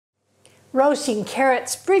Roasting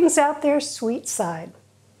carrots brings out their sweet side.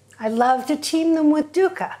 I love to team them with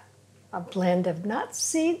Dukkah, a blend of nuts,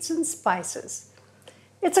 seeds, and spices.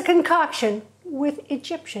 It's a concoction with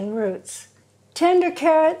Egyptian roots. Tender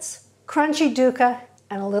carrots, crunchy Dukkah,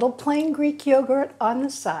 and a little plain Greek yogurt on the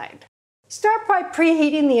side. Start by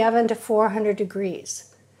preheating the oven to 400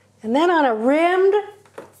 degrees. And then on a rimmed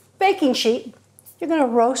baking sheet, you're going to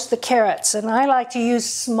roast the carrots. And I like to use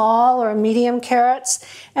small or medium carrots,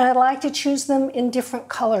 and I like to choose them in different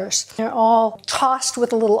colors. They're all tossed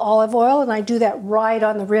with a little olive oil, and I do that right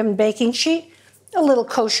on the rimmed baking sheet, a little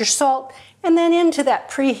kosher salt, and then into that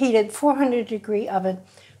preheated 400-degree oven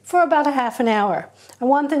for about a half an hour. I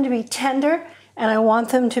want them to be tender, and I want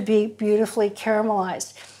them to be beautifully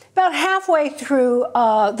caramelized. About halfway through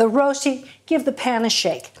the roasting, give the pan a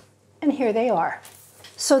shake. And here they are.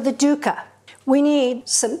 So the Dukkah. We need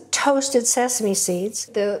some toasted sesame seeds.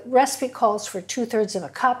 The recipe calls for 2/3 of a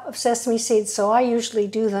cup of sesame seeds, so I usually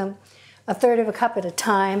do them 1/3 of a cup at a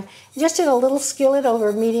time. Just in a little skillet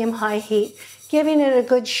over medium-high heat, giving it a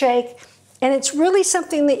good shake. And it's really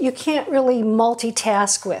something that you can't really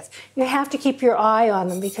multitask with. You have to keep your eye on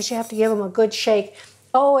them because you have to give them a good shake,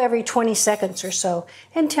 every 20 seconds or so,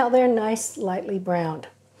 until they're nice, lightly browned.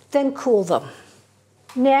 Then cool them.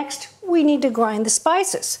 Next, we need to grind the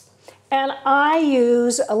spices. And I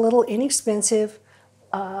use a little inexpensive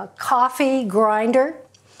coffee grinder.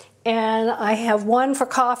 And I have one for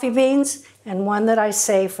coffee beans and one that I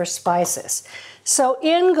save for spices. So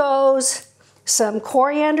in goes some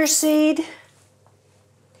coriander seed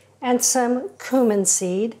and some cumin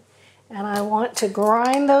seed. And I want to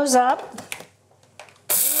grind those up.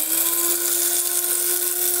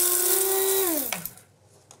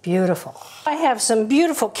 Beautiful. I have some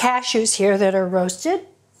beautiful cashews here that are roasted.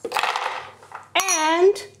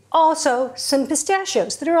 And also some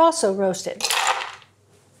pistachios that are also roasted.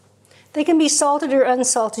 They can be salted or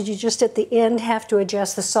unsalted. You just at the end have to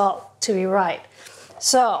adjust the salt to be right.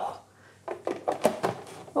 So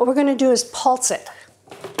what we're going to do is pulse it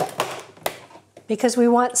because we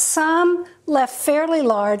want some left fairly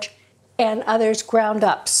large and others ground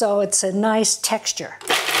up so it's a nice texture.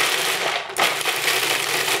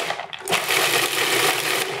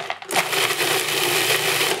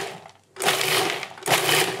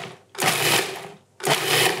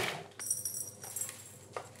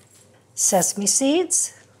 Sesame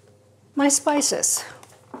seeds, my spices.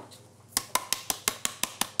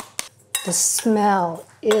 The smell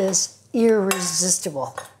is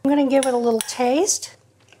irresistible. I'm going to give it a little taste.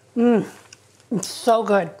 It's so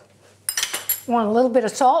good. Want a little bit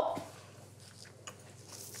of salt.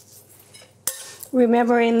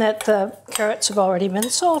 Remembering that the carrots have already been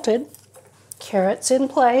salted. Carrots in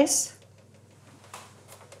place.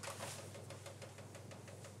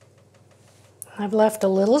 I've left a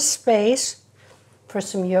little space for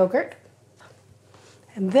some yogurt.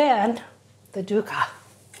 And then the Dukkah.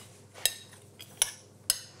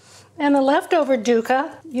 And the leftover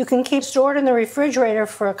Dukkah you can keep stored in the refrigerator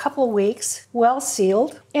for a couple weeks, well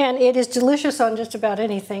sealed. And it is delicious on just about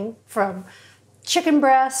anything from chicken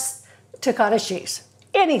breasts to cottage cheese.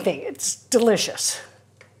 Anything, it's delicious.